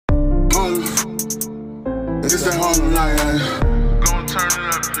It's that Harlem night. Gon' turn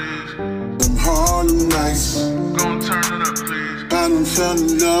it up, please. Them Harlem nights. Gon' turn it up, please. I done fell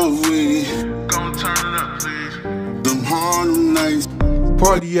in love with. Gon' turn it up, please. Them Harlem nights.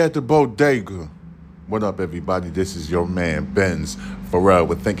 Party at the Bodega. What up, everybody? This is your man, Benz Pharrell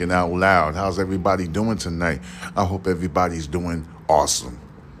with Thinking Out Loud. How's everybody doing tonight? I hope everybody's doing awesome.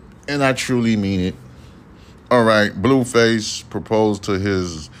 And I truly mean it. All right, Blueface proposed to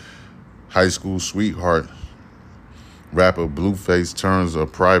his high school sweetheart. Rapper Blueface turns a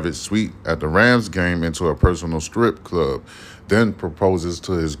private suite at the Rams game into a personal strip club, then proposes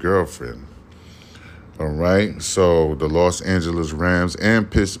to his girlfriend. All right, so the Los Angeles Rams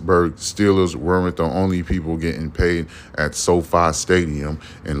and Pittsburgh Steelers weren't the only people getting paid at SoFi Stadium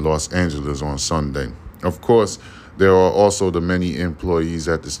in Los Angeles on Sunday. Of course, there are also the many employees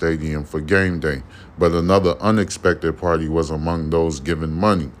at the stadium for game day, but another unexpected party was among those given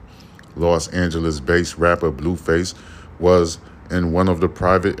money. Los Angeles-based rapper Blueface was in one of the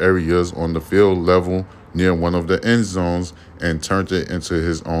private areas on the field level near one of the end zones and turned it into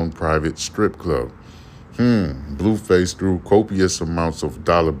his own private strip club. Blueface threw copious amounts of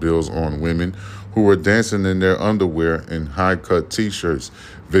dollar bills on women who were dancing in their underwear and high-cut t-shirts.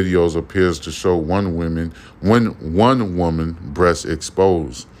 Videos appears to show one woman breast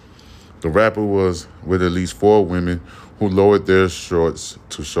exposed. The rapper was with at least 4 women who lowered their shorts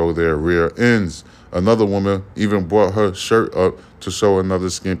to show their rear ends. Another woman even brought her shirt up to show another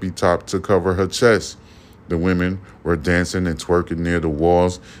skimpy top to cover her chest. The women were dancing and twerking near the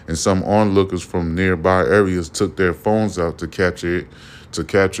walls, and some onlookers from nearby areas took their phones out to capture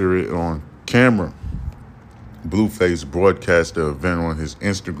it on camera. Blueface broadcast the event on his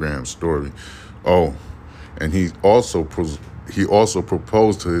Instagram story. Oh, and he also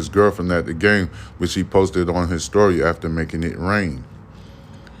proposed to his girlfriend at the game, which he posted on his story after making it rain.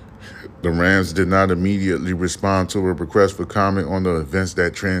 The Rams did not immediately respond to a request for comment on the events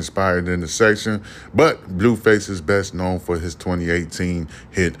that transpired in the section, but Blueface is best known for his 2018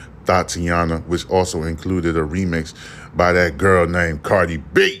 hit Tatiana, which also included a remix by that girl named Cardi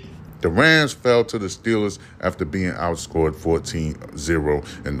B. The Rams fell to the Steelers after being outscored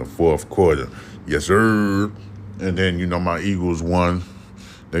 14-0 in the fourth quarter. Yes, sir. And then, my Eagles won.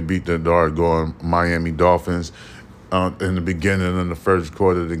 They beat the doggone Miami Dolphins. In the beginning of the first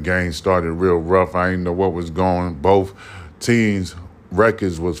quarter, the game started real rough. I didn't know what was going. Both teams'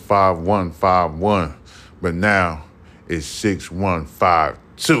 records was 5-1, 5-1. But now it's 6-1,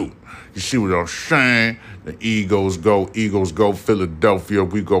 5-2. You see what I'm saying? The Eagles go Philadelphia.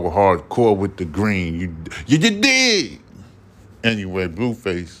 We go hardcore with the green. You did. Anyway,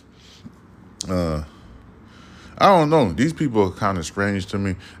 Blueface. I don't know. These people are kind of strange to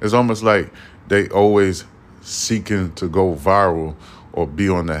me. It's almost like they always seeking to go viral or be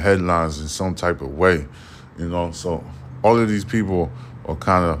on the headlines in some type of way, So all of these people are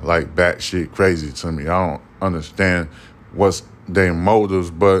kind of like batshit crazy to me. I don't understand what's their motives,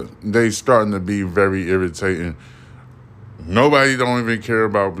 but they starting to be very irritating. Nobody don't even care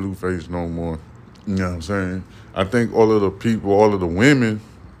about Blueface no more. You know what I'm saying? I think all of the women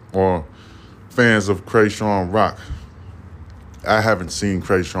are fans of Krayshawn Rock. I haven't seen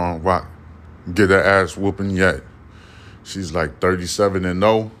Krayshawn Rock get her ass whooping yet. She's like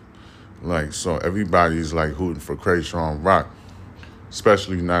 37-0. So everybody's like hooting for Krayshawn Rock,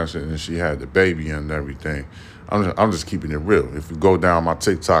 especially now that she had the baby and everything. I'm just keeping it real. If you go down my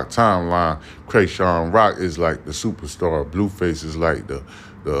TikTok timeline, Krayshawn Rock is like the superstar. Blueface is like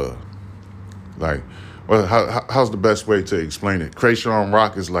how's the best way to explain it? Krayshawn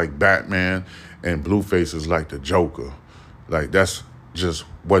Rock is like Batman, and Blueface is like the Joker. That's just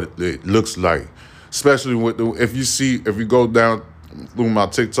what it looks like. Especially if you go down through my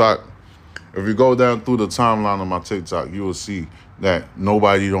TikTok, if you go down through the timeline of my TikTok, you will see that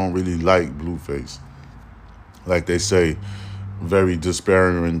nobody don't really like Blueface. Like they say very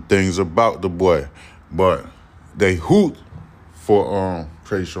disparaging things about the boy, but they hoot for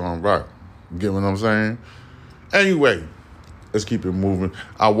Krayshawn Rock. You get what I'm saying? Anyway, let's keep it moving.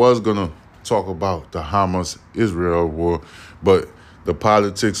 I was gonna talk about the Hamas-Israel war, but the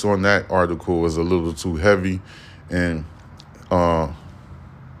politics on that article was a little too heavy, and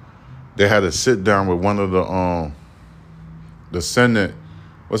they had a sit down with one of the Senate,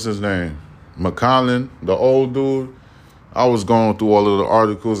 what's his name, McCollin, the old dude. I was going through all of the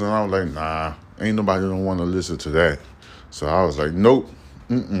articles, and I was like, nah, ain't nobody don't want to listen to that. So I was like, nope,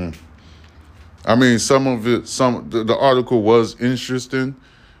 I mean, the article was interesting,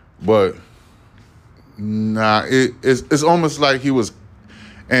 but nah, it's almost like he was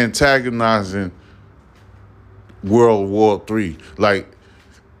antagonizing World War III. Like,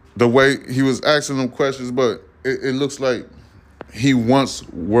 the way he was asking them questions, but it looks like he wants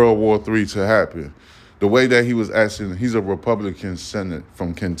World War III to happen. The way that he was asking, he's a Republican Senate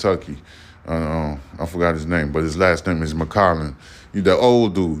from Kentucky. I forgot his name, but his last name is McCollin. He the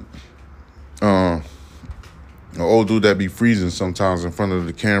old dude. An old dude that be freezing sometimes in front of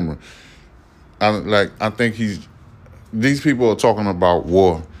the camera. I think these people are talking about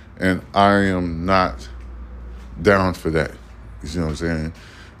war, and I am not down for that. You see what I'm saying?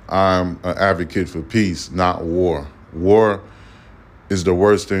 I'm an advocate for peace, not war. War is the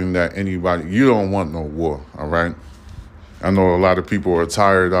worst thing that you don't want no war, all right? I know a lot of people are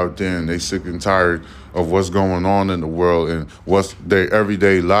tired out there and they sick and tired of what's going on in the world and what's their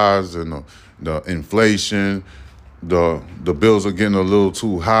everyday lives and the inflation, the bills are getting a little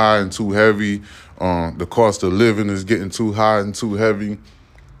too high and too heavy. The cost of living is getting too high and too heavy.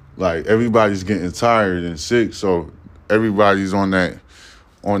 Like everybody's getting tired and sick, so everybody's on that.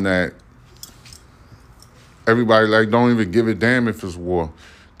 Everybody like don't even give a damn if it's war,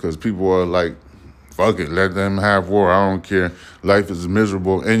 because people are like, fuck it, let them have war. I don't care. Life is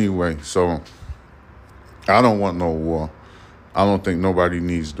miserable anyway, so I don't want no war. I don't think nobody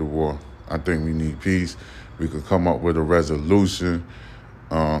needs the war. I think we need peace. We could come up with a resolution.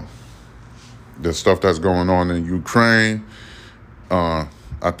 The stuff that's going on in Ukraine, I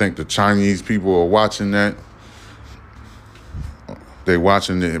think the Chinese people are watching that. They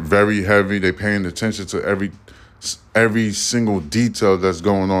watching it very heavy. They paying attention to every single detail that's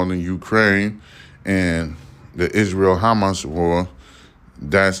going on in Ukraine and the Israel-Hamas war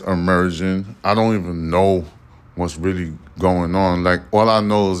that's emerging. I don't even know what's really going on. Like, all I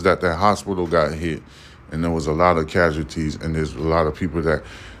know is that hospital got hit and there was a lot of casualties and there's a lot of people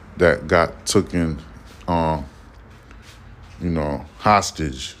that got taken,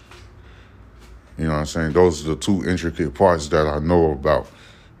 hostage. You know what I'm saying? Those are the two intricate parts that I know about,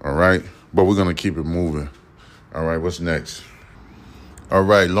 all right? But we're going to keep it moving. All right, what's next? All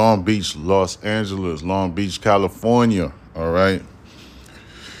right, Long Beach, Los Angeles, Long Beach, California, all right?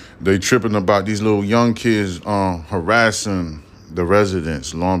 They tripping about these little young kids harassing the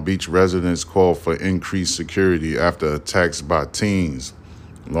residents. Long Beach residents call for increased security after attacks by teens.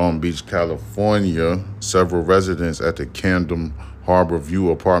 Long Beach, California, several residents at the Camden Harbor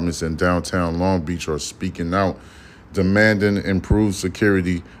View apartments in downtown Long Beach are speaking out, demanding improved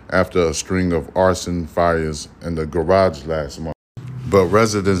security after a string of arson fires in the garage last month. But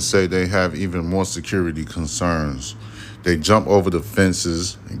residents say they have even more security concerns. They jump over the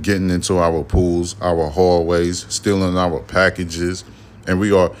fences, getting into our pools, our hallways, stealing our packages, and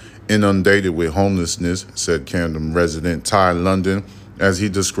we are inundated with homelessness, said Camden resident Ty London, as he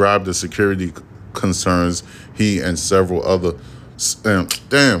described the security concerns he and several other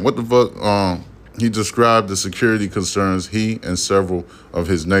he described the security concerns he and several of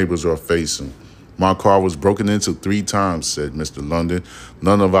his neighbors are facing. My car was broken into 3 times, said Mr. London.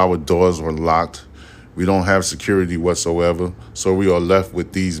 None of our doors were locked. We don't have security whatsoever, so we are left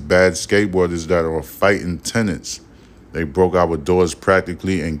with these bad skateboarders that are fighting tenants. They broke our doors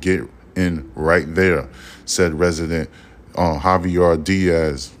practically and get in right there, said resident Javier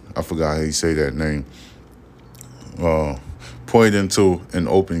Diaz. I forgot how you say that name. Pointing to an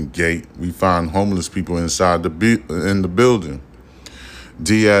open gate, we find homeless people inside in the building.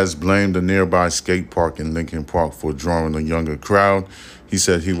 Diaz blamed the nearby skate park in Lincoln Park for drawing a younger crowd. He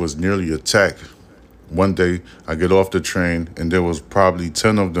said he was nearly attacked. One day, I get off the train, and there was probably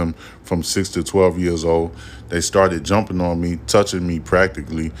 10 of them from 6 to 12 years old. They started jumping on me, touching me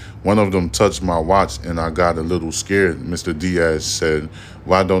practically. One of them touched my watch, and I got a little scared, Mr. Diaz said.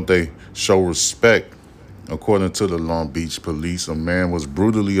 Why don't they show respect? According to the Long Beach police, a man was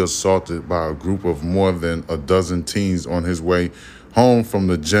brutally assaulted by a group of more than a dozen teens on his way home from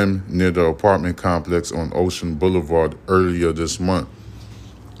the gym near the apartment complex on Ocean Boulevard earlier this month.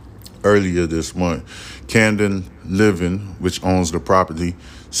 Camden Living, which owns the property,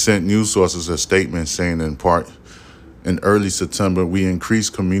 sent news sources a statement saying, in part, in early September, we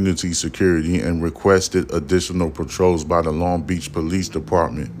increased community security and requested additional patrols by the Long Beach Police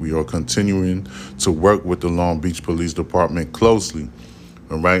Department. We are continuing to work with the Long Beach Police Department closely,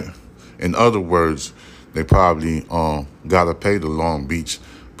 all right? In other words, they probably got to pay the Long Beach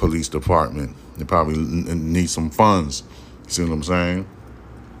Police Department. They probably need some funds. You see what I'm saying?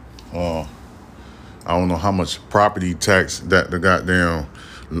 I don't know how much property tax that the goddamn,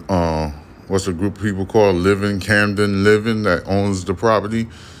 what's the group of people called? Camden Living, that owns the property.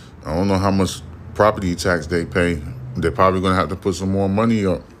 I don't know how much property tax they pay. They're probably going to have to put some more money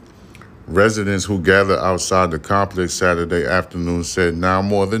up. Residents who gathered outside the complex Saturday afternoon said now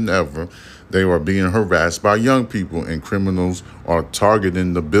more than ever, They are being harassed by young people, and criminals are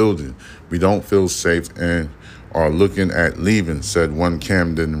targeting the building. We don't feel safe and are looking at leaving, said one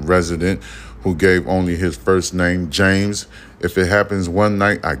Camden resident who gave only his first name, James. If it happens one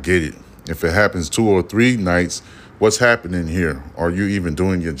night, I get it. If it happens 2 or 3 nights, what's happening here? Are you even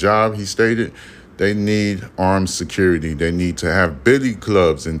doing your job? He stated. They need armed security. They need to have billy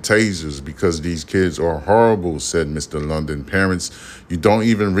clubs and tasers because these kids are horrible, said Mr. London. Parents, you don't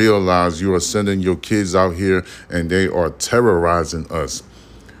even realize you are sending your kids out here and they are terrorizing us.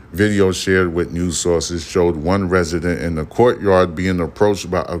 Video shared with news sources showed one resident in the courtyard being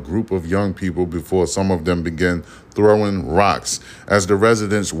approached by a group of young people before some of them began throwing rocks. As the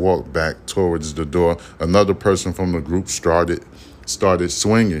residents walked back towards the door, another person from the group started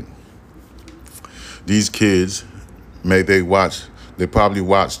swinging. These kids, they probably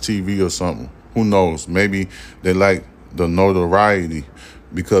watch TV or something. Who knows? Maybe they like the notoriety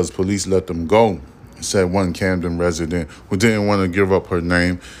because police let them go, said one Camden resident who didn't want to give up her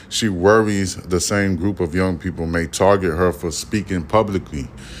name. She worries the same group of young people may target her for speaking publicly.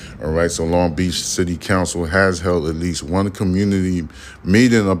 All right, so Long Beach City Council has held at least one community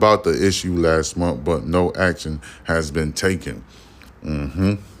meeting about the issue last month, but no action has been taken.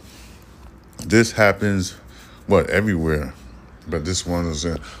 This happens, everywhere. But this one is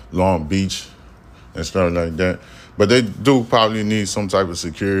in Long Beach and stuff like that. But they do probably need some type of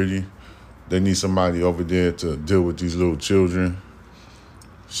security. They need somebody over there to deal with these little children.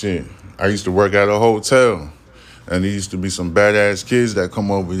 Shit, I used to work at a hotel, and there used to be some badass kids that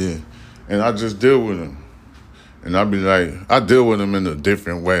come over there, and I just deal with them. And I be like, I deal with them in a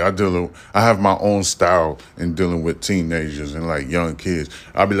different way. I have my own style in dealing with teenagers and like young kids.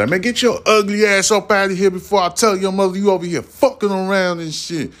 I be like, man, get your ugly ass up out of here before I tell your mother you over here fucking around and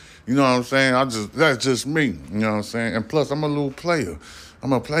shit. You know what I'm saying? That's just me. You know what I'm saying? And plus, I'm a little player.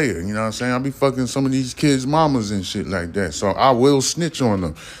 I'm a player, you know what I'm saying? I be fucking some of these kids' mamas and shit like that. So I will snitch on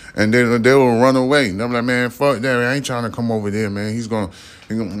them. And they will run away. And I'm like, man, fuck that. I ain't trying to come over there, man.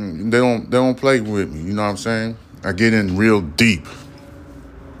 They don't play with me, you know what I'm saying? I get in real deep.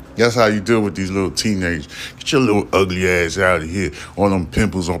 That's how you deal with these little teenagers. Get your little ugly ass out of here. All them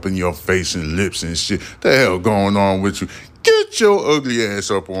pimples up in your face and lips and shit. The hell going on with you? Get your ugly ass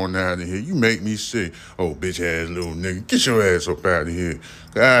up on out of here. You make me sick. Oh, bitch ass little nigga. Get your ass up out of here.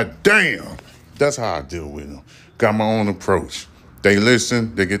 God damn. That's how I deal with them. Got my own approach. They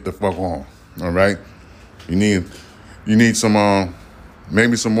listen, they get the fuck on. All right? You need some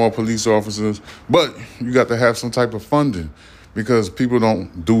maybe some more police officers, but you got to have some type of funding because people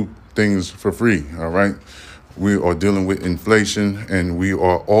don't do things for free, all right? We are dealing with inflation, and we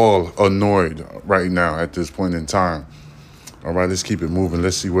are all annoyed right now at this point in time. All right, let's keep it moving.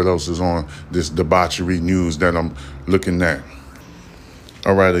 Let's see what else is on this debauchery news that I'm looking at.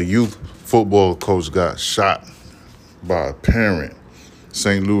 All right, a youth football coach got shot by a parent.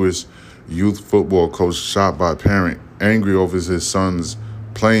 St. Louis youth football coach shot by a parent, angry over his son's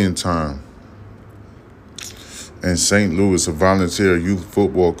playing time. In St. Louis, a volunteer youth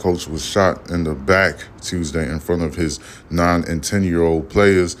football coach was shot in the back Tuesday in front of his 9 and 10-year-old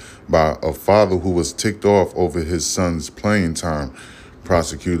players by a father who was ticked off over his son's playing time.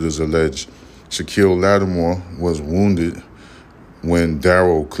 Prosecutors allege Shaquille Lattimore was wounded when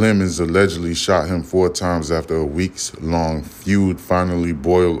Darrell Clemens allegedly shot him 4 times after a weeks-long feud finally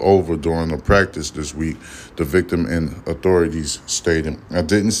boiled over during a practice this week, the victim and authorities stated. I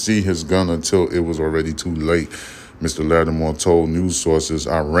didn't see his gun until it was already too late, Mr. Lattimore told news sources.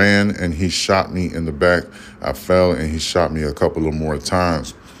 I ran and he shot me in the back. I fell and he shot me a couple of more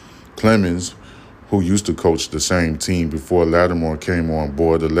times. Clemens, who used to coach the same team before Lattimore came on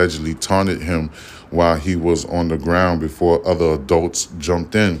board, allegedly taunted him while he was on the ground before other adults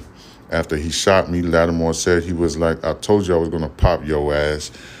jumped in. After he shot me, Lattimore said he was like, I told you I was going to pop your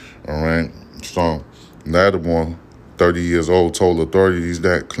ass. All right. So Lattimore, 30 years old, told authorities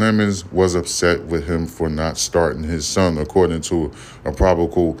that Clemens was upset with him for not starting his son, according to a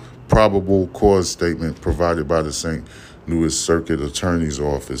probable cause statement provided by the St. Louis Circuit Attorney's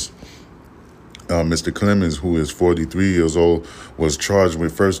Office. Mr. Clemens, who is 43 years old, was charged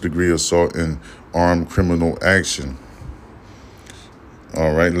with first-degree assault and armed criminal action.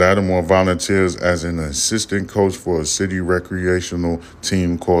 All right, Lattimore volunteers as an assistant coach for a city recreational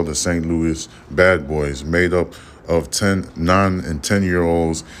team called the St. Louis Bad Boys, made up of 9 and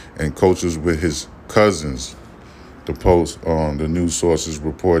 10-year-olds and coaches with his cousins, the news sources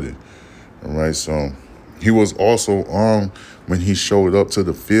reported. All right, so he was also armed when he showed up to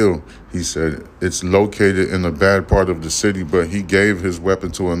the field. He said it's located in a bad part of the city, but he gave his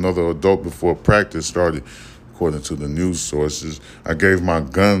weapon to another adult before practice started, according to the news sources. I gave my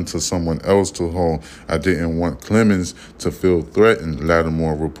gun to someone else to hold. I didn't want Clemens to feel threatened,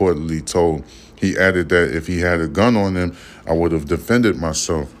 Lattimore reportedly told. He added that if he had a gun on him, I would have defended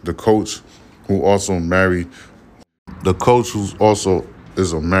myself. The coach, who also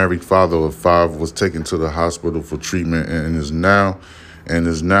is a married father of 5, was taken to the hospital for treatment and is now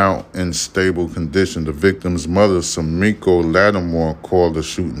in stable condition. The victim's mother, Samiko Lattimore, called the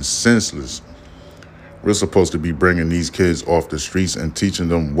shooting senseless. We're supposed to be bringing these kids off the streets and teaching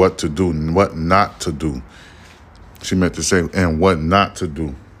them what to do and what not to do. She meant to say, and what not to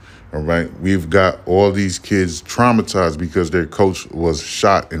do. All right. We've got all these kids traumatized because their coach was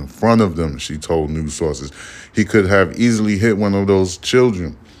shot in front of them, she told news sources. He could have easily hit one of those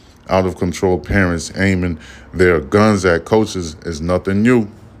children. Out of control parents aiming their guns at coaches is nothing new.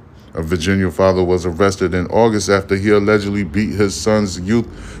 A Virginia father was arrested in August after he allegedly beat his son's youth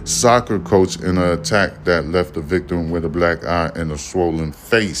soccer coach in an attack that left the victim with a black eye and a swollen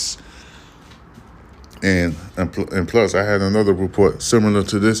face. And plus, I had another report similar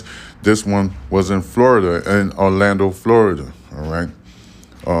to this. This one was in Florida, in Orlando, Florida. All right.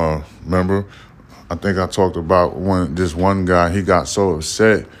 Remember, I think I talked about this one guy. He got so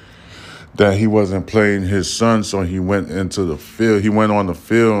upset that he wasn't playing his son, so he went into the field. He went on the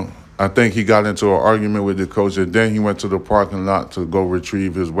field. I think he got into an argument with the coach, and then he went to the parking lot to go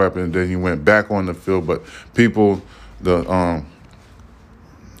retrieve his weapon. And then he went back on the field. But people, the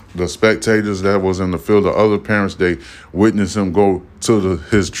spectators that was in the field, the other parents, they witnessed him go to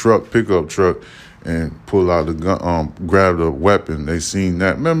his pickup truck, and pull out the gun, grab the weapon. They seen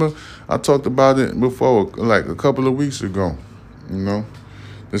that. Remember, I talked about it before, like a couple of weeks ago. You know,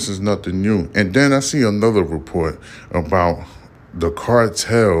 this is nothing new. And then I see another report about the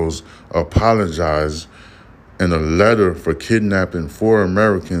cartels apologize in a letter for kidnapping 4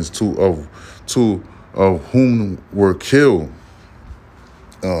 Americans, two of whom were killed.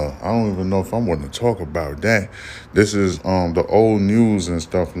 I don't even know if I'm going to talk about that. This is the old news and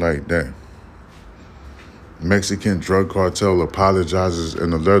stuff like that. Mexican drug cartel apologizes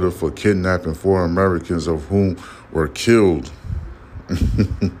in a letter for kidnapping 4 Americans, of whom were killed.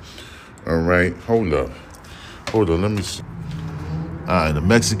 All right, hold up, let me see. All right, the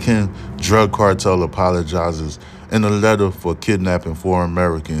Mexican drug cartel apologizes in a letter for kidnapping 4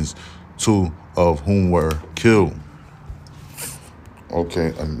 Americans, 2 of whom were killed.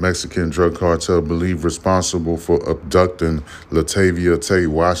 Okay, a Mexican drug cartel believed responsible for abducting Latavia Tay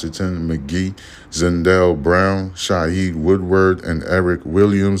Washington, McGee, Zendel Brown, Shaheed Woodward, and Eric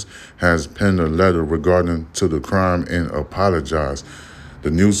Williams has penned a letter regarding to the crime and apologized. The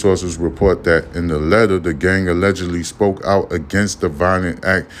news sources report that in the letter, the gang allegedly spoke out against the violent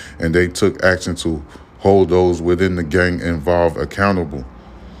act, and they took action to hold those within the gang involved accountable.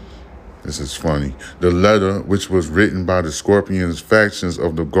 This is funny. The letter, which was written by the Scorpions factions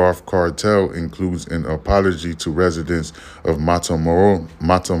of the Gulf Cartel, includes an apology to residents of Matamoros,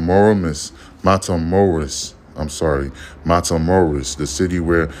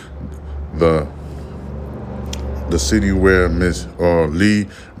 the city where Miss Lee,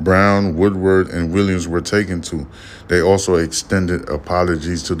 Brown, Woodward, and Williams were taken to. They also extended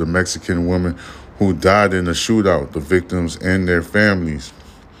apologies to the Mexican women who died in the shootout, the victims, and their families.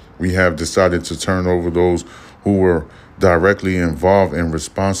 We have decided to turn over those who were directly involved and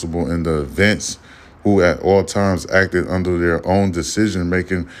responsible in the events, who at all times acted under their own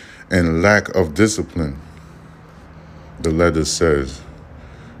decision-making and lack of discipline, the letter says.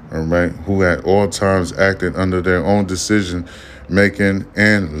 All right, who at all times acted under their own decision-making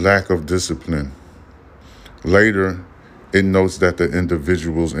and lack of discipline. Later, it notes that the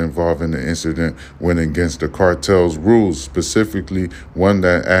individuals involved in the incident went against the cartel's rules, specifically one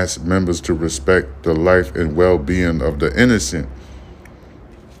that asked members to respect the life and well-being of the innocent.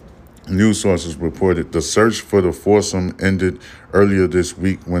 News sources reported the search for the foursome ended earlier this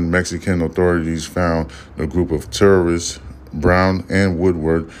week when Mexican authorities found the group of terrorists. Brown and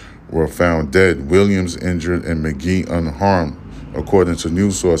Woodward were found dead, Williams injured, and McGee unharmed. According to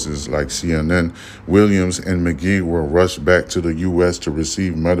news sources like CNN, Williams and McGee were rushed back to the U.S. to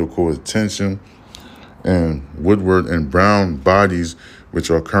receive medical attention, and Woodward and Brown bodies,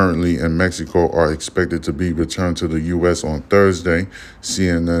 which are currently in Mexico, are expected to be returned to the U.S. on Thursday.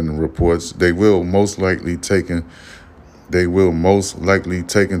 CNN reports they will most likely taken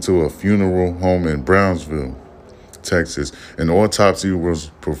to a funeral home in Brownsville, Texas. An autopsy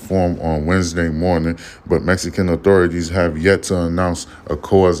was performed on Wednesday morning, but Mexican authorities have yet to announce a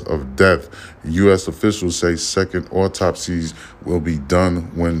cause of death. U.S. officials say second autopsies will be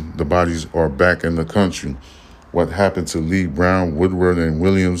done when the bodies are back in the country. What happened to Lee, Brown, Woodward, and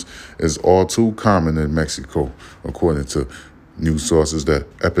Williams is all too common in Mexico, according to news sources. The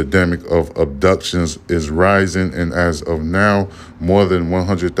epidemic of abductions is rising, and as of now, more than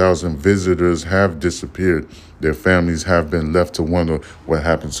 100,000 visitors have disappeared. Their families have been left to wonder what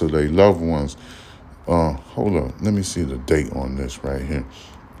happened to their loved ones. Hold on. Let me see the date on this right here.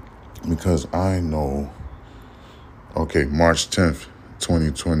 Because I know, okay, March 10th,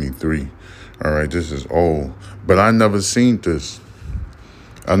 2023. All right, this is old. But I never seen this.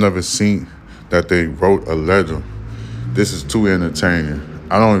 I never seen that they wrote a letter. This is too entertaining.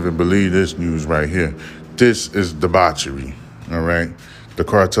 I don't even believe this news right here. This is debauchery, all right? The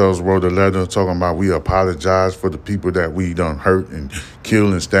cartels wrote a letter talking about we apologize for the people that we done hurt and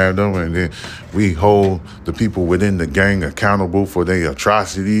killed and stabbed them, and then we hold the people within the gang accountable for their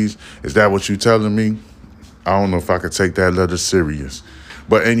atrocities. Is that what you telling me? I don't know if I could take that letter serious.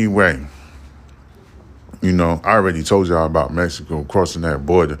 But anyway, you know, I already told y'all about Mexico crossing that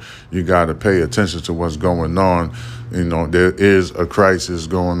border. You got to pay attention to what's going on. You know, there is a crisis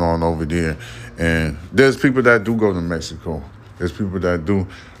going on over there. And there's people that do go to Mexico. There's people that do.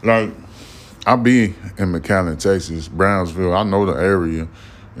 Like, I'll be in McAllen, Texas, Brownsville. I know the area,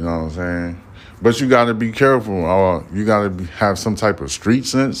 you know what I'm saying? But you got to be careful. You got to have some type of street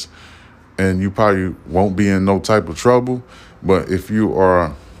sense, and you probably won't be in no type of trouble. But if you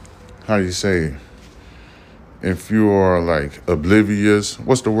are, how do you say it? If you are like oblivious,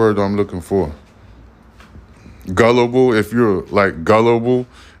 what's the word I'm looking for? Gullible. If you're like gullible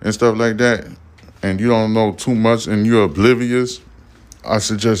and stuff like that, and you don't know too much and you're oblivious, I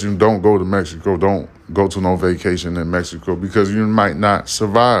suggest you don't go to Mexico. Don't go to no vacation in Mexico because you might not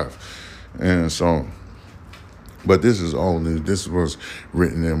survive. And so, but this was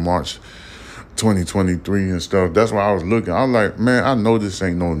written in March 2023 and stuff. That's why I was looking. I was like, man, I know this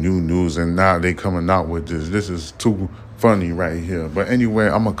ain't no new news, and now they coming out with this. This is too funny right here. But anyway,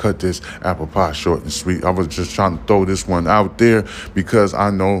 I'm gonna cut this apple pie short and sweet. I was just trying to throw this one out there because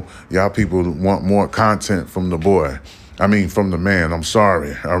I know y'all people want more content from the boy. I mean, from the man. I'm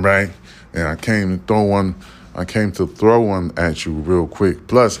sorry. All right. And I came to throw one at you real quick.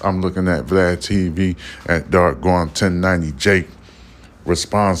 Plus, I'm looking at Vlad TV at Dark Gone 1090 Jake.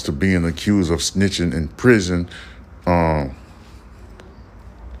 Responds to being accused of snitching in prison. I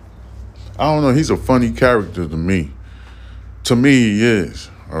don't know. He's a funny character to me. To me, he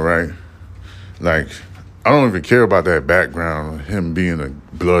is. All right. Like, I don't even care about that background, him being a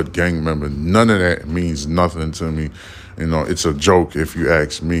blood gang member. None of that means nothing to me. You know, it's a joke if you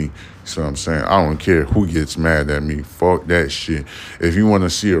ask me. So I'm saying, I don't care who gets mad at me. Fuck that shit. If you want to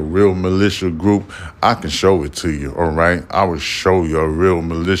see a real militia group, I can show it to you, all right? I will show you a real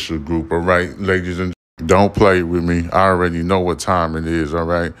militia group, all right? Ladies and gentlemen, don't play with me. I already know what time it is, all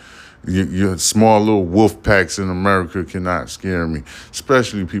right? Your small little wolf packs in America cannot scare me,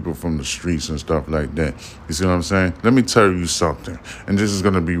 especially people from the streets and stuff like that. You see what I'm saying? Let me tell you something, and this is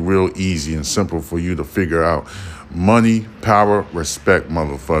going to be real easy and simple for you to figure out. Money, power, respect,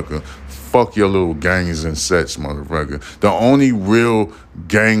 motherfucker. Fuck your little gangs and sets, motherfucker. The only real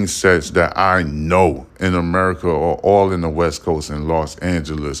gang sets that I know in America are all in the West Coast and Los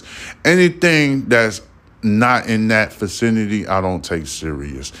Angeles. Anything that's not in that vicinity, I don't take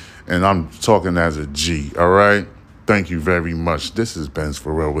serious. And I'm talking as a G, all right? Thank you very much. This is Ben's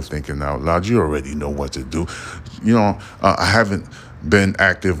Pharrell with Thinking Out Loud. You already know what to do. You know, I haven't been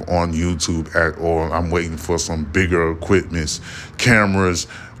active on YouTube at all. I'm waiting for some bigger equipments, cameras,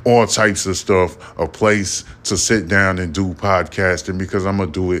 all types of stuff, a place to sit down and do podcasting because I'm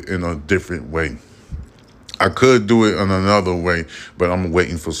going to do it in a different way. I could do it in another way, but I'm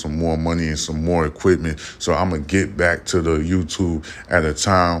waiting for some more money and some more equipment. So I'm going to get back to the YouTube at a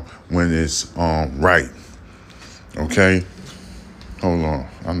time when it's right. Okay? Hold on.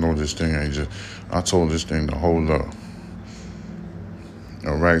 I know this thing ain't just... I told this thing to hold up.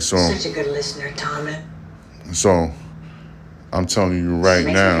 All right, so... Such a good listener, Tommy. So, I'm telling you right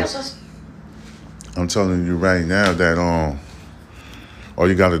now... I'm telling you right now that all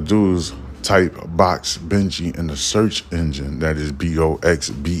you got to do is type Box Benji in the search engine. That is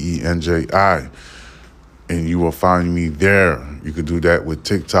BOXBENJI. And you will find me there. You could do that with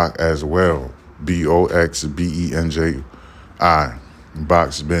TikTok as well. BOXBENJI.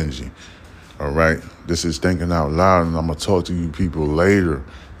 Box Benji. All right. This is Thinking Out Loud, and I'm going to talk to you people later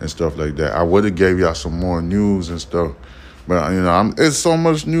and stuff like that. I would have gave y'all some more news and stuff. But, you know, it's so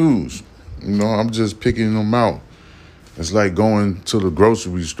much news. You know, I'm just picking them out. It's like going to the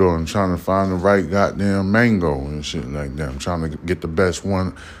grocery store and trying to find the right goddamn mango and shit like that. I'm trying to get the best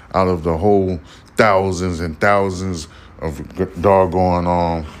one out of the whole thousands and thousands of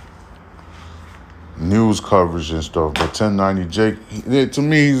doggone news coverage and stuff. But 1090 Jake, to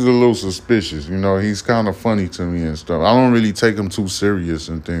me, he's a little suspicious. You know, he's kind of funny to me and stuff. I don't really take him too serious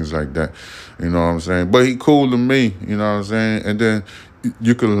and things like that. You know what I'm saying? But he cool to me. You know what I'm saying? And then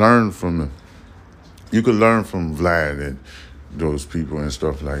you can learn from him. You can learn from Vlad and those people and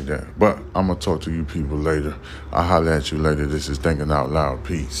stuff like that. But I'm going to talk to you people later. I'll holler at you later. This is Thinking Out Loud.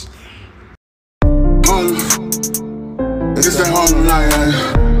 Peace. It's that Harlem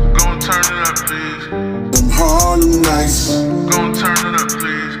night. Gon' turn it up, please. Them Harlem nights. Gon' turn it up,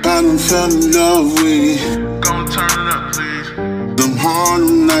 please. I done fell in love with it. Gon' turn it up, please. Them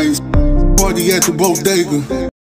Harlem nights. Party at the bodega.